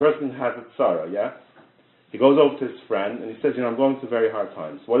person has a tzara, yeah? He goes over to his friend and he says, I'm going through very hard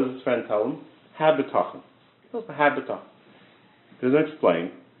times. What does his friend tell him? Have bitachon. He goes, have bitachon. He doesn't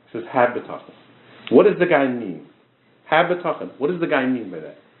explain. He says, have bitachon. What does the guy mean? Have bitachon. What does the guy mean by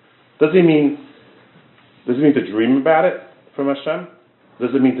that? Does it mean to dream about it from Hashem? Does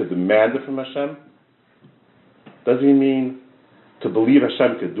it mean to demand it from Hashem? Does he mean to believe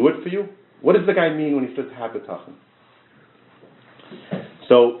Hashem could do it for you? What does the guy mean when he says have bitachon?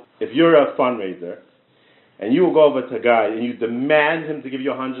 So, if you're a fundraiser, and you will go over to a guy and you demand him to give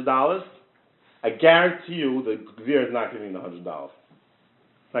you $100, I guarantee you the Gvir is not giving you the $100.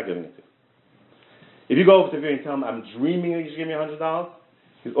 Not giving it to you. If you go over to the Gvir and tell him, I'm dreaming that you should give me $100,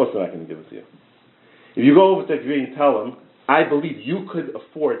 he's also not going to give it to you. If you go over to the Gvir and tell him, I believe you could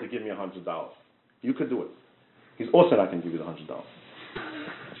afford to give me $100. You could do it. He's also not going to give you the $100.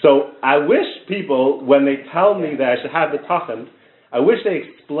 So I wish people, when they tell me that I should have the bitachon, I wish they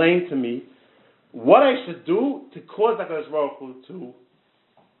explain to me what I should do to cause HaKadosh Baruch Hu to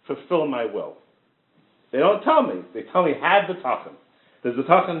fulfill my will. They don't tell me. They tell me, have the bitachon. Does the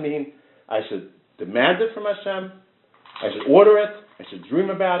bitachon mean I should demand it from Hashem? I should order it? I should dream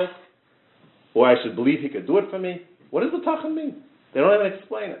about it? Or I should believe He could do it for me? What does the bitachon mean? They don't even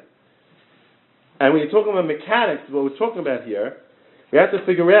explain it. And when you're talking about mechanics, what we're talking about here, we have to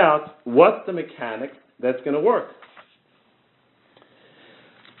figure out what's the mechanics that's going to work.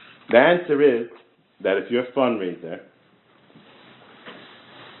 The answer is that if you're a fundraiser,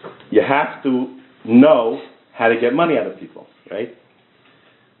 you have to know how to get money out of people, right?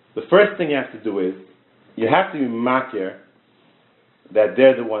 The first thing you have to do is you have to be makir that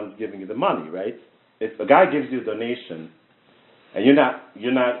they're the ones giving you the money, right? If a guy gives you a donation and you're not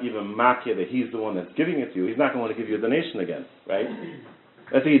even makir that he's the one that's giving it to you, he's not going to want to give you a donation again, right?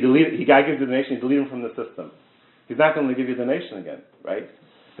 Let's say guy gives you a donation, you delete him from the system. He's not going to give you a donation again, right?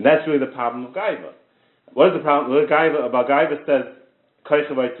 And that's really the problem of gaiva. What is the problem? What about gaiva says,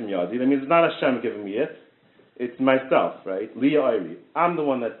 that means it's not Hashem giving me it, it's myself, right? Liya Oiri. I'm the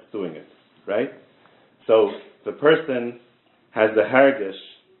one that's doing it, right? So the person has the hergish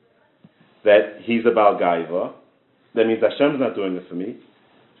that he's about gaiva, that means Hashem's not doing it for me.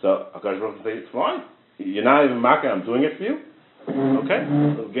 So HaKadosh Baruch Hu says, it's fine. You're not even makir, I'm doing it for you. Okay,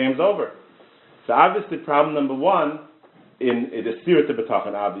 the game's over. So obviously problem number one in the spirit of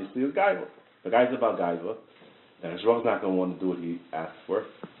bitachon obviously is gaiva. The guy's about gaiva, and Hashem's not going to want to do what he asks for.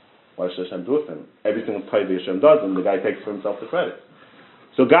 Why should Hashem do it for him? Every single time Hashem does, and the guy takes for himself the credit.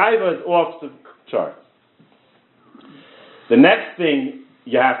 So gaiva is off the chart. The next thing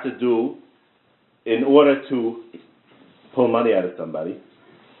you have to do in order to pull money out of somebody,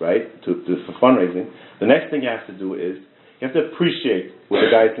 right, for fundraising, the next thing you have to do is you have to appreciate what the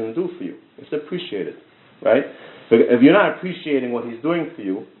guy's going to do for you. You have to appreciate it, right? But if you're not appreciating what he's doing for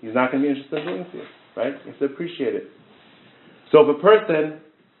you, he's not going to be interested in doing for you, right? You have to appreciate it. So if a person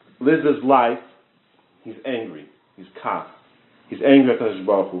lives his life, he's angry, he's kas, he's angry at HaKadosh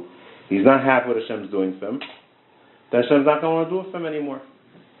Baruch Hu, he's not happy with what Hashem's doing for him, then Hashem's not going to want to do it for him anymore,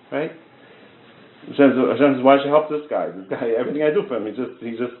 right? Hashem says, why should I help this guy? This guy, everything I do for him, he's just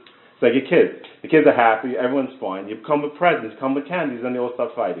it's like a kid. The kids are happy, everyone's fine. You come with presents, come with candies, and they all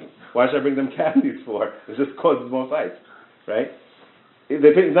start fighting. Why should I bring them candies for? It just causes more fights, right? If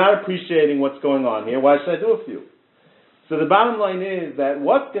they're not appreciating what's going on here, why should I do it for you? So the bottom line is that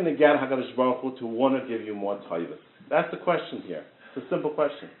what's going to get HaKadosh Baruch Hu to want to give you more taivas? That's the question here. It's a simple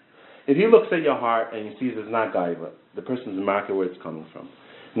question. If he looks at your heart and he sees it's not gaiva, the person's market where it's coming from.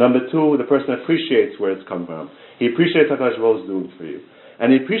 Number two, the person appreciates where it's coming from. He appreciates what HaKadosh Baruch Hu is doing for you.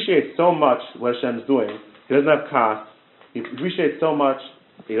 And he appreciates so much what Hashem's doing. He doesn't have kas. He appreciates so much.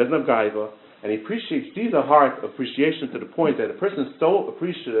 He doesn't have gaiva. And he sees a heart of appreciation to the point that the person is so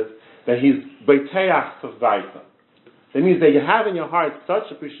appreciative that he's beiteach for vaita. That means that you have in your heart such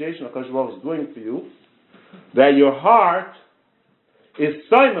appreciation of what HaKadosh Baruch Hu is doing for you that your heart is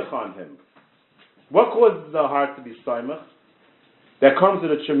saimach on him. What causes the heart to be saimach? That comes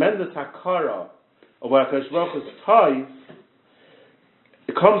with a tremendous hakara of what HaKadosh Baruch Hu is taiv.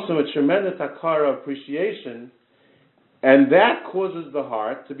 It comes from a tremendous hakara appreciation, and that causes the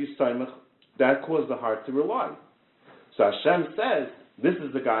heart to be saimach. That causes the heart to rely. So Hashem says, this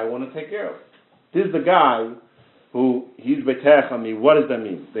is the guy I want to take care of. This is the guy who, he's beteach on me. What does that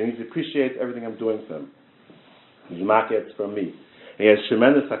mean? That he appreciates everything I'm doing for him. He's makets from me. He has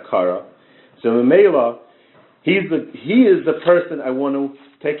tremendous hakara. So in Mela, he is the person I want to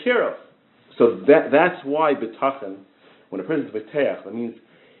take care of. So that's why bitachon, when a person is beteach, that means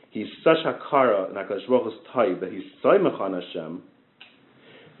he's such hakara and HaKadosh Baruch Hu's type that he's saimach on Hashem.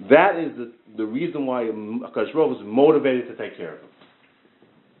 That is the reason why HaKadosh Baruch Hu is motivated to take care of him.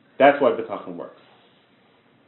 That's why Bitachon works.